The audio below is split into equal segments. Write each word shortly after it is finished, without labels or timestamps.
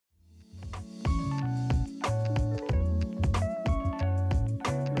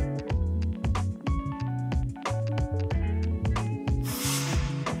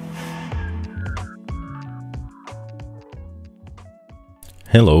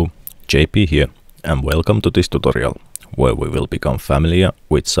Hello, JP here, and welcome to this tutorial, where we will become familiar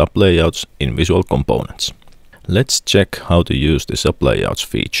with sublayouts in Visual Components. Let's check how to use the sublayouts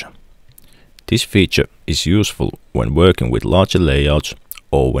feature. This feature is useful when working with larger layouts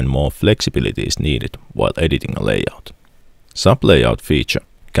or when more flexibility is needed while editing a layout. Sublayout feature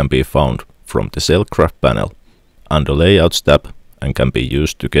can be found from the Cell Graph panel under Layouts tab and can be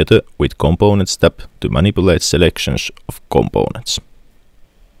used together with Components tab to manipulate selections of components.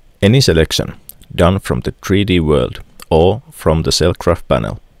 Any selection done from the 3D world or from the Cell Graph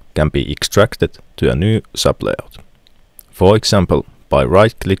panel can be extracted to a new sublayout. For example, by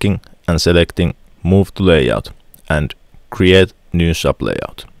right-clicking and selecting Move to Layout and Create New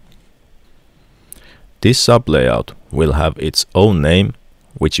Sublayout. This sublayout will have its own name,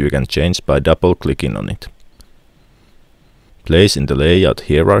 which you can change by double-clicking on it. Place in the layout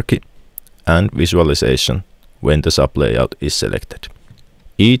hierarchy and visualization when the sublayout is selected.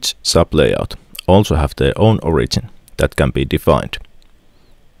 Each sublayout also have their own origin that can be defined.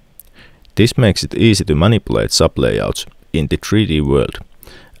 This makes it easy to manipulate sublayouts in the 3D world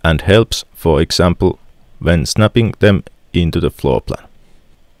and helps, for example, when snapping them into the floor plan.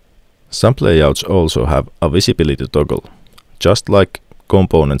 Sublayouts also have a visibility toggle, just like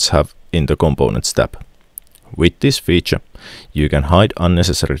components have in the Components tab. With this feature, you can hide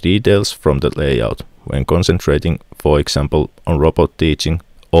unnecessary details from the layout when concentrating, for example, on robot teaching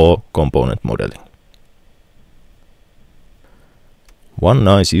or component modeling. One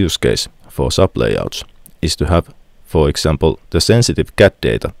nice use case for sublayouts is to have, for example, the sensitive CAD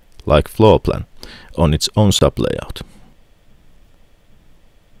data, like floor plan, on its own sublayout.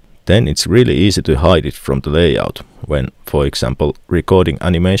 Then it's really easy to hide it from the layout when, for example, recording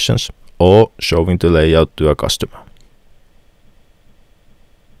animations or showing the layout to a customer.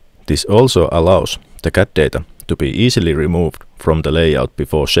 This also allows the CAD data to be easily removed from the layout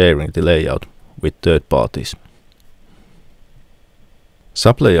before sharing the layout with third parties.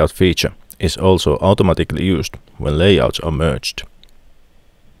 Sublayout feature is also automatically used when layouts are merged.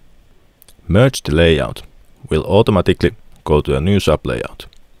 Merged layout will automatically go to a new sublayout.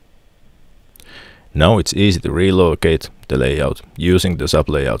 Now it's easy to relocate the layout using the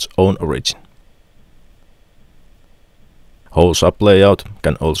sublayout's own origin. Whole sublayout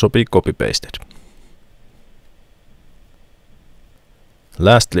can also be copy-pasted.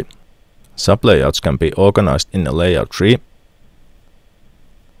 Lastly, sublayouts can be organized in a layout tree,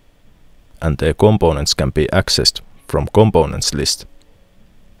 and their components can be accessed from Components list,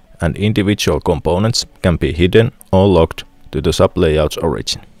 and individual components can be hidden or logged to the sublayout's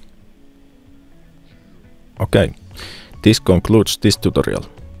origin. Okay, this concludes this tutorial.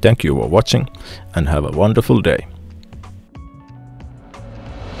 Thank you for watching and have a wonderful day.